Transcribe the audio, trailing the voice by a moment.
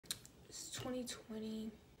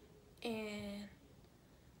2020 and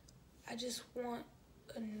I just want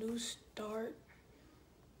a new start,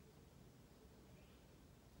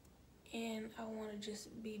 and I want to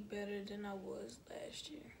just be better than I was last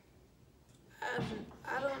year.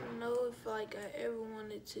 I don't know if like I ever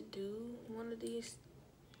wanted to do one of these,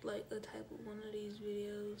 like a type of one of these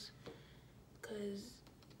videos, cause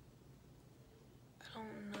I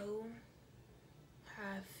don't know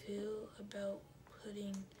how I feel about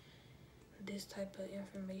putting this type of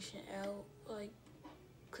information out, like,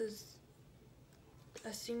 cause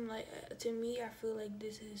I seem like, to me, I feel like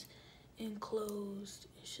this is enclosed.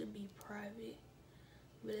 It should be private,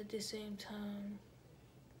 but at the same time,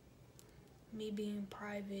 me being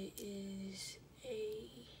private is a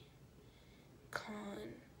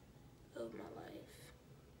con of my life.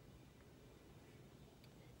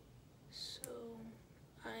 So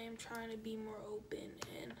I am trying to be more open,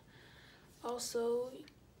 and also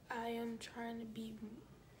I am trying to be,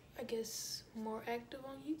 I guess, more active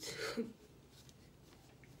on YouTube.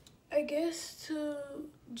 I guess to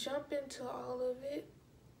jump into all of it,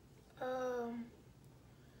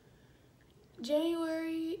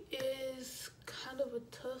 January is kind of a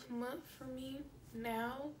tough month for me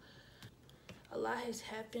now. A lot has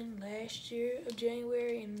happened last year of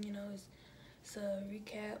January, and you know, it's a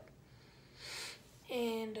recap.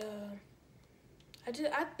 And I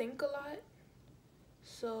think a lot,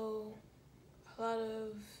 so a lot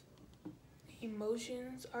of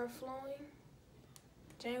emotions are flowing.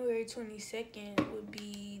 January 22nd would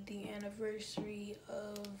be the anniversary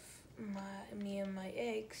of me and my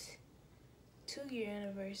ex 2-year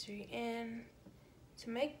anniversary, and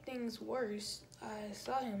to make things worse, I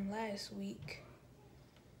saw him last week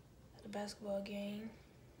at a basketball game,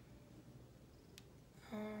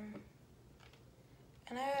 and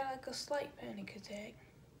I had like a slight panic attack.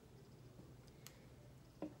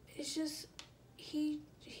 It's just,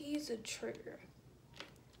 he's a trigger.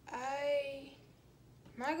 I'm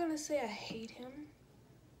not gonna say I hate him,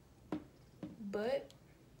 but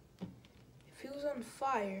if he was on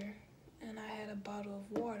fire and I had a bottle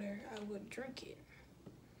of water, I would drink it.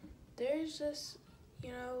 There's just,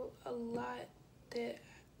 you know, a lot that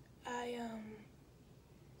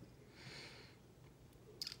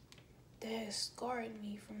that has scarred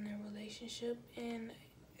me from their relationship, and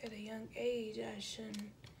at a young age, I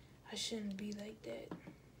shouldn't be like that.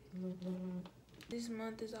 This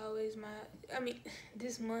month is always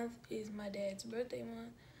this month is my dad's birthday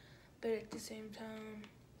month, but at the same time,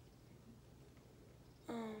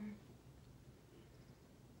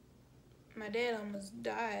 my dad almost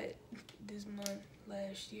died this month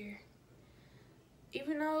last year.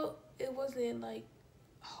 Even though it wasn't like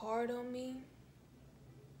hard on me,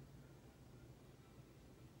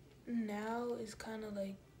 now it's kind of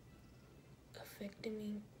like affecting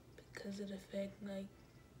me because of the fact like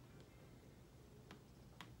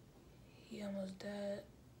he almost died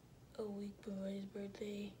a week before his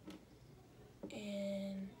birthday,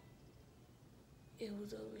 and it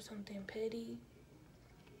was over something petty,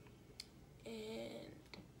 and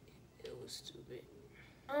it was stupid.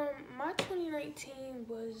 My 2019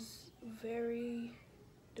 was very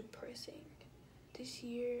depressing. This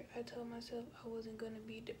year, I told myself I wasn't gonna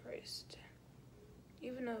be depressed,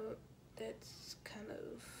 even though that's kind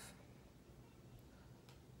of,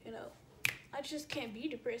 you know, I just can't be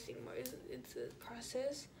depressed anymore. It's a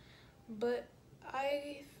process, but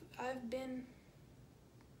I've been,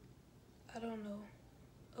 I don't know,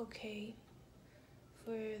 okay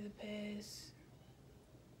for the past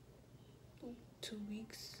 2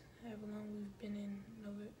 weeks, however long we've been in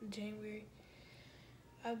January.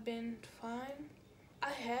 I've been fine. I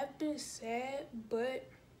have been sad, but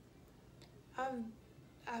I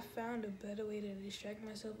found a better way to distract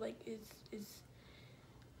myself. Like it's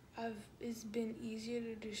been easier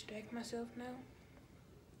to distract myself now.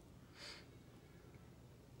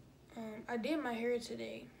 I did my hair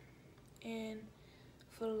today, and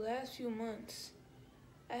for the last few months,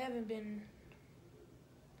 I haven't been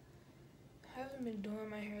doing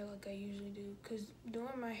my hair like I usually do, because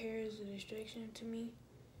doing my hair is a distraction to me,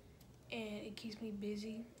 and it keeps me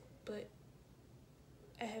busy, but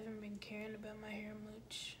I haven't been caring about my hair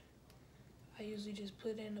much. I usually just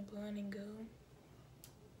put it in a bun and go,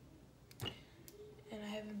 and I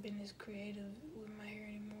haven't been as creative with my hair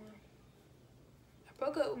anymore. I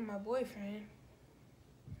broke up with my boyfriend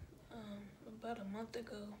about a month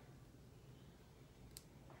ago.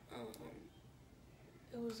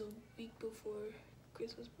 It was a week before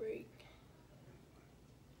Christmas break.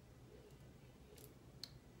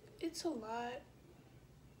 It's a lot.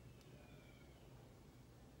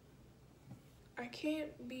 I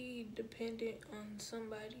can't be dependent on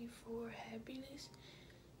somebody for happiness.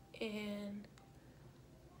 And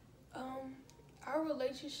our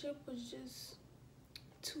relationship was just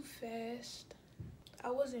too fast. I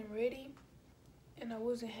wasn't ready and I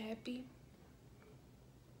wasn't happy.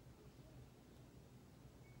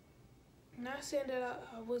 Not saying that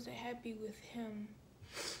I wasn't happy with him.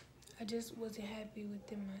 I just wasn't happy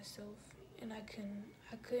within myself, and I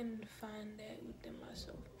couldn't find that within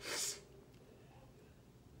myself.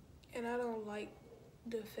 And I don't like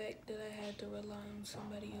the fact that I had to rely on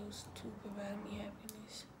somebody else to provide me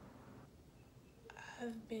happiness.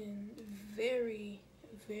 I've been very,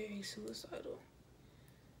 very suicidal.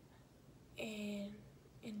 And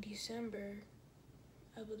in December,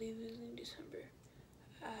 I believe it was in December,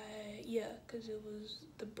 because it was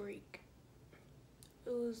the break.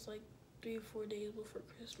 It was like 3 or 4 days before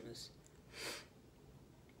Christmas.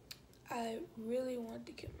 I really wanted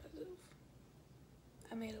to kill myself.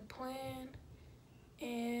 I made a plan,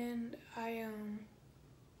 and it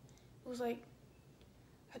was like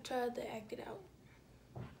I tried to act it out.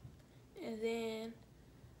 And then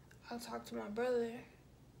I talked to my brother,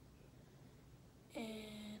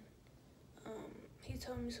 and he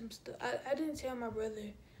told me some stuff. I didn't tell my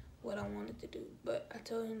brother what I wanted to do, but I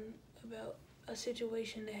told him about a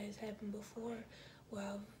situation that has happened before where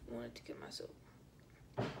I wanted to kill myself.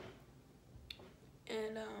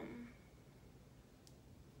 And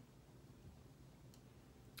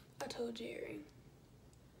I told Jerry.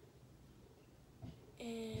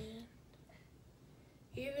 And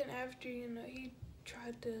even after, he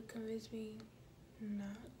tried to convince me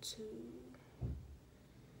not to,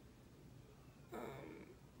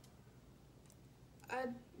 I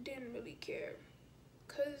didn't really care.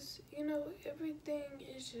 Because, everything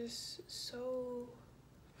is just so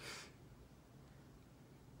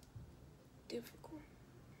difficult.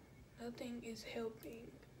 Nothing is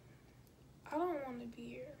helping. I don't want to be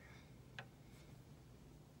here.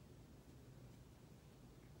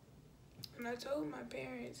 And I told my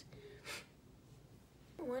parents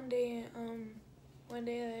one day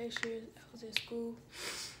last year, I was at school,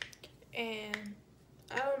 and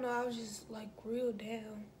I don't know, I was just like real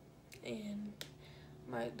down, and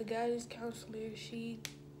the guidance counselor, she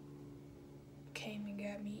came and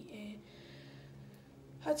got me, and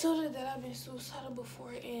I told her that I've been suicidal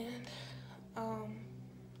before, and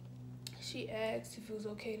she asked if it was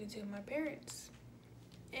okay to tell my parents.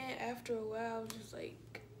 And after a while, I was just like,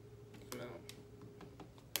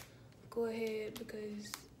 go ahead,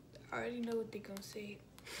 because I already know what they're gonna say.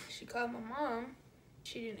 She called my mom.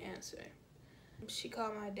 She didn't answer. She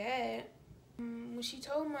called my dad. When she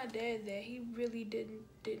told my dad that, he really did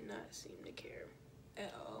not seem to care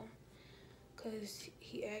at all, because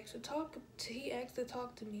he asked to talk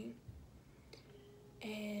to me,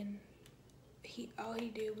 and all he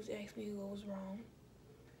did was ask me what was wrong,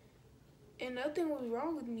 and nothing was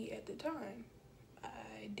wrong with me at the time.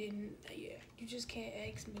 You just can't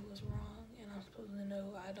ask me what's wrong, and I'm supposed to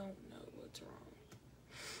know I don't know what's wrong.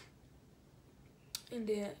 And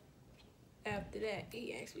then after that,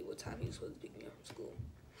 he asked me what time he was supposed to pick me up from school.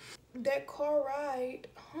 That car ride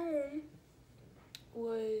home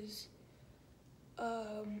was,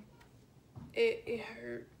 it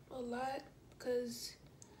hurt a lot, because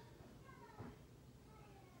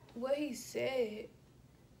what he said,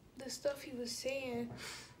 the stuff he was saying,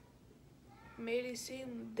 made it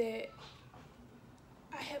seem that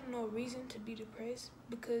I have no reason to be depressed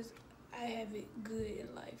because I have it good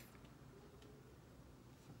in life.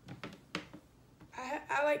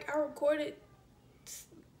 I recorded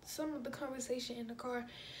some of the conversation in the car.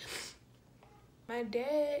 My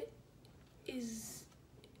dad is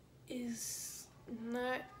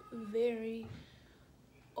not very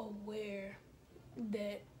aware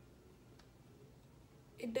that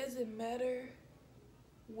it doesn't matter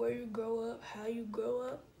where you grow up, how you grow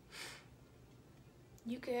up,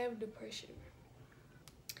 you can have depression.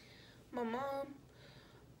 My mom,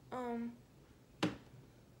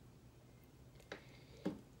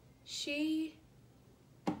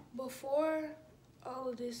 before all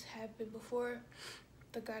of this happened, before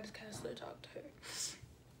the guidance counselor talked to her,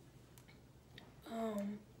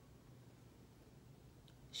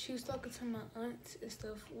 she was talking to my aunts and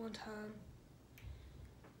stuff one time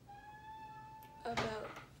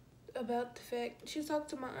about the fact, she was talking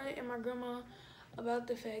to my aunt and my grandma about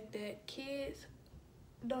the fact that kids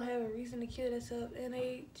don't have a reason to kill themselves, and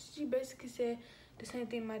she basically said the same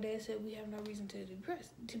thing my dad said: we have no reason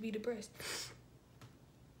to be depressed.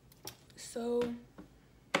 So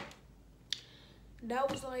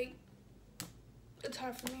that was like a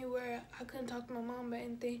time for me where I couldn't talk to my mom about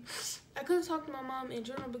anything. I couldn't talk to my mom in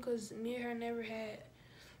general because me and her never had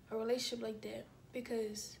a relationship like that,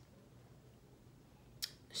 because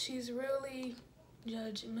she's really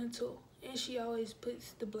judgmental and she always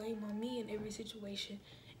puts the blame on me in every situation,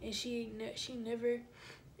 and she never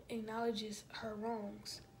acknowledges her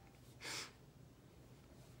wrongs.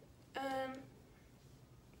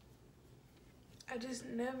 I just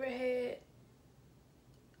never had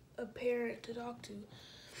a parent to talk to,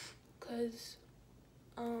 because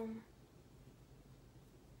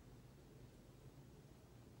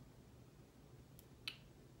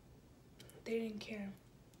they didn't care.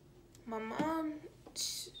 My mom,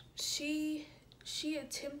 she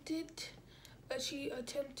attempted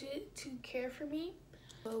to care for me,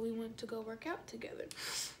 but we went to go work out together.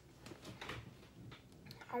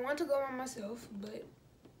 I wanted to go by myself, but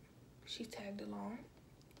she tagged along,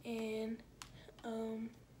 and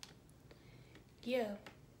yeah.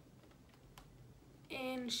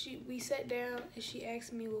 And we sat down and she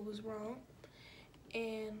asked me what was wrong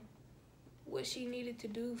and what she needed to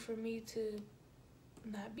do for me to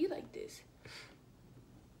not be like this.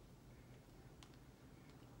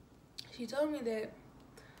 She told me that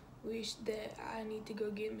I need to go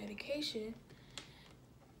get medication,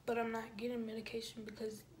 but I'm not getting medication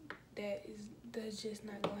because that's just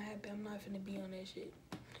not gonna happen. I'm not gonna be on that shit.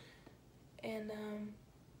 And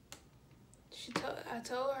I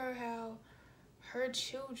told her how her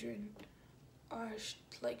children are,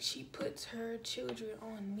 like, she puts her children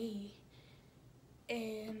on me,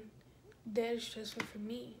 and that is stressful for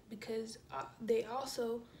me because they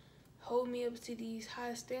also hold me up to these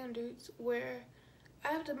high standards where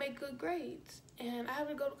I have to make good grades, and I have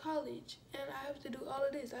to go to college, and I have to do all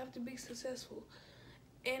of this. I have to be successful.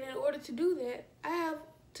 And in order to do that, I have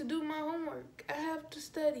to do my homework. I have to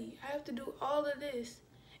study. I have to do all of this.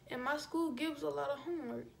 And my school gives a lot of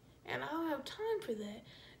homework, and I don't have time for that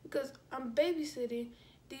because I'm babysitting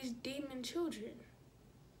these demon children.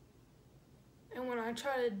 And when I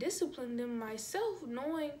try to discipline them myself,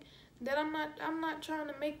 knowing that I'm not trying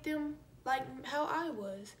to make them like how I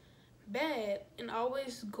was, bad and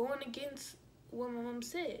always going against what my mom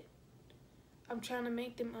said. I'm trying to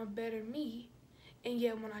make them a better me, and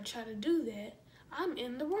yet when I try to do that, I'm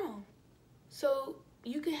in the wrong. So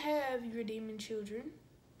you can have your demon children,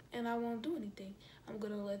 and I won't do anything. I'm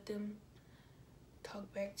gonna let them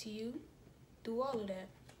talk back to you, do all of that.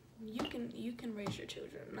 You can raise your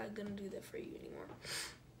children. I'm not gonna do that for you anymore.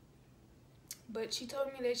 But she told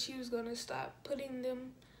me that she was gonna stop putting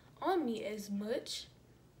them on me as much.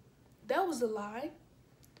 That was a lie.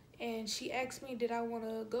 And she asked me, did I want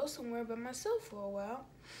to go somewhere by myself for a while?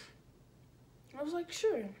 I was like,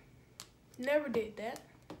 sure. Never did that.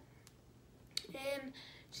 And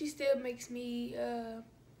she still makes me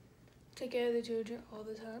take care of the children all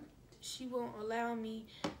the time. She won't allow me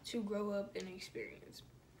to grow up and experience.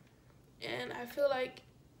 And I feel like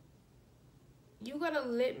you gotta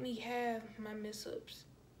let me have my mess-ups.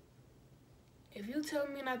 If you tell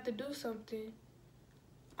me not to do something,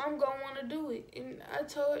 I'm gonna want to do it. And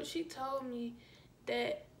she told me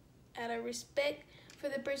that out of respect for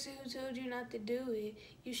the person who told you not to do it,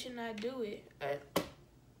 you should not do it.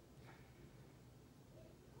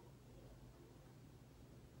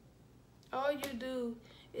 All you do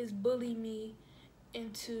is bully me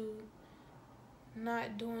into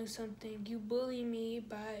not doing something. You bully me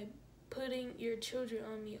by putting your children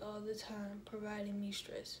on me all the time, providing me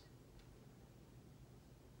stress.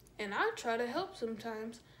 And I try to help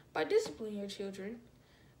sometimes by disciplining your children,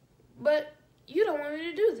 but you don't want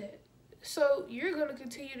me to do that. So you're going to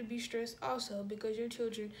continue to be stressed also because your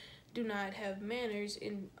children do not have manners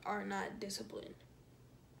and are not disciplined.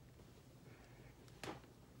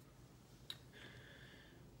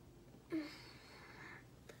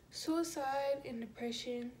 Suicide and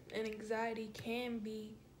depression and anxiety can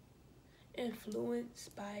be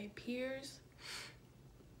influenced by peers,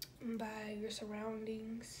 by your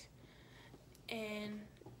surroundings, and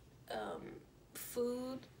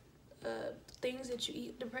food, things that you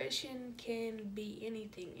eat. Depression can be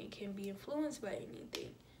anything. It can be influenced by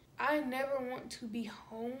anything. I never want to be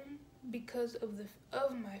home because of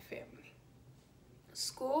my family.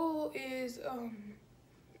 School is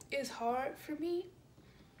hard for me,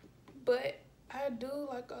 but I do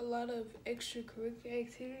like a lot of extracurricular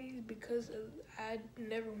activities because I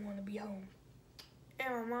never want to be home.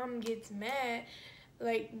 And my mom gets mad.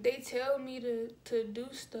 Like, they tell me to do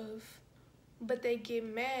stuff, but they get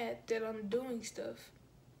mad that I'm doing stuff.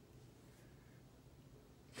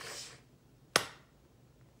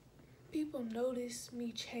 People notice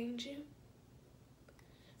me changing,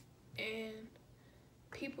 and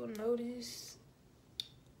people notice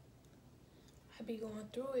I be going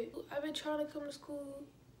through it. I've been trying to come to school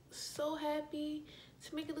so happy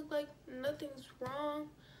to make it look like nothing's wrong.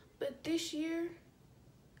 But this year,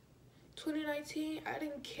 2019, I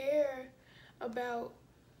didn't care about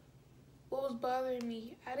what was bothering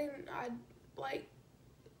me.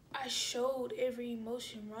 I showed every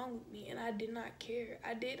emotion wrong with me, and I did not care.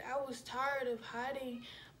 I was tired of hiding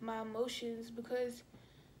my emotions, because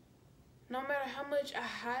no matter how much I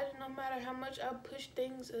hide it, no matter how much I push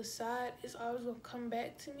things aside, it's always gonna come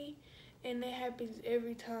back to me, and that happens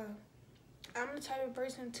every time. I'm the type of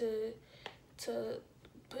person to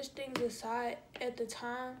push things aside at the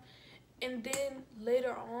time, and then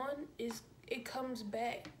later on it comes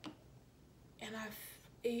back, and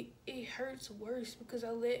it hurts worse, because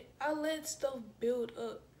I let stuff build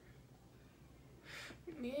up.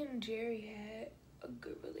 Me and Jerry had a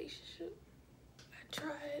good relationship.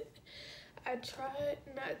 I tried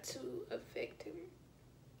not to affect him,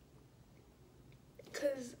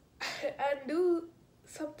 because I knew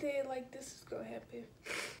something like this was gonna happen,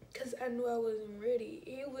 because I knew I wasn't ready.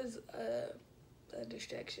 It was a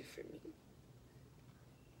distraction for me.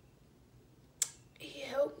 He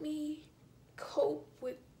helped me cope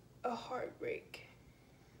with a heartbreak.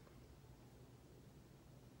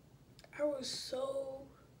 I was so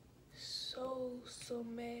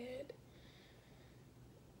mad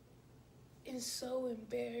and so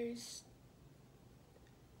embarrassed.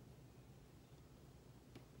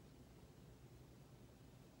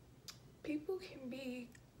 People can be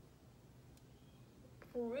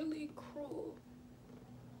really cruel,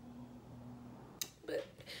 but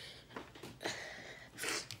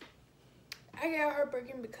I got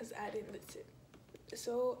heartbroken because I didn't listen.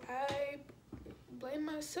 So I blame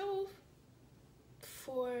myself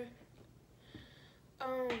for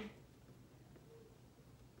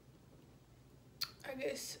I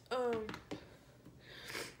guess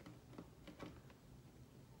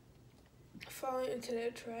falling into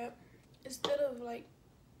that trap. Instead of like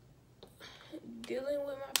dealing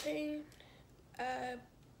with my pain, I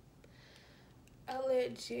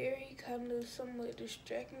let Jerry kind of somewhat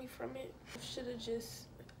distract me from it. I should have just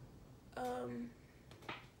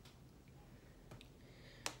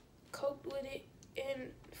coped with it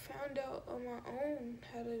and found out on my own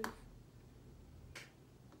how to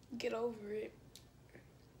get over it.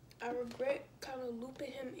 I regret kind of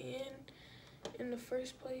looping him in the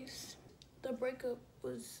first place. The breakup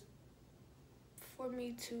was for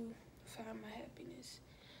me to find my happiness,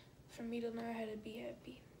 for me to learn how to be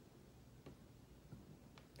happy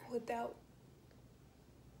without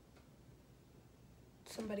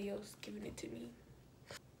somebody else giving it to me.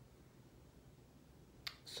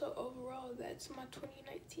 So overall, that's my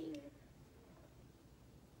 2019.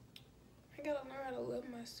 I gotta learn how to love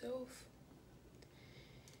myself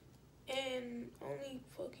and only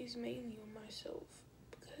focus mainly on myself,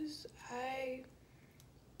 because I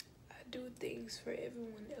do things for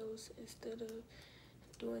everyone else instead of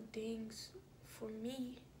doing things for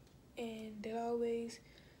me, and that always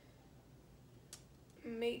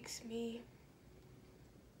makes me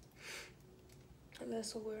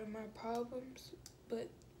less aware of my problems, but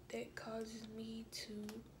that causes me to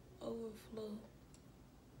overflow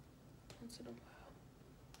once in a while.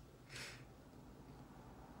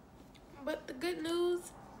 But the good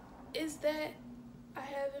news is that I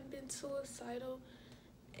haven't been suicidal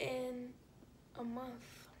in a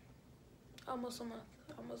month. Almost a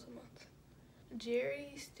month.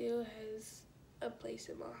 Jerry still has a place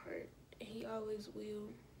in my heart, and he always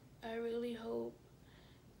will. I really hope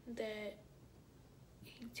that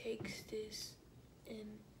he takes this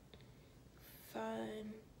and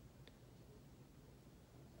find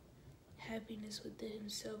happiness within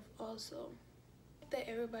himself also. That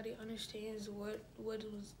everybody understands what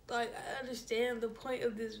it was like. I understand the point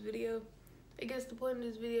of this video. I guess the point of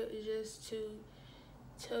this video is just to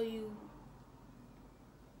tell you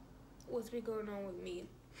what's been going on with me.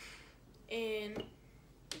 And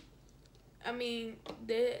I mean,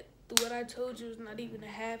 that what I told you is not even a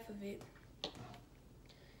half of it.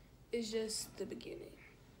 It's just the beginning.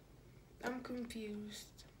 I'm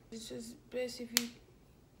confused. It's just best if you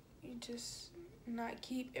just not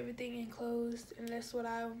keep everything enclosed, and that's what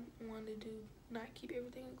I want to do, not keep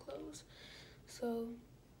everything enclosed. So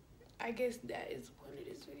I guess that is the point of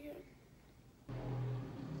this video.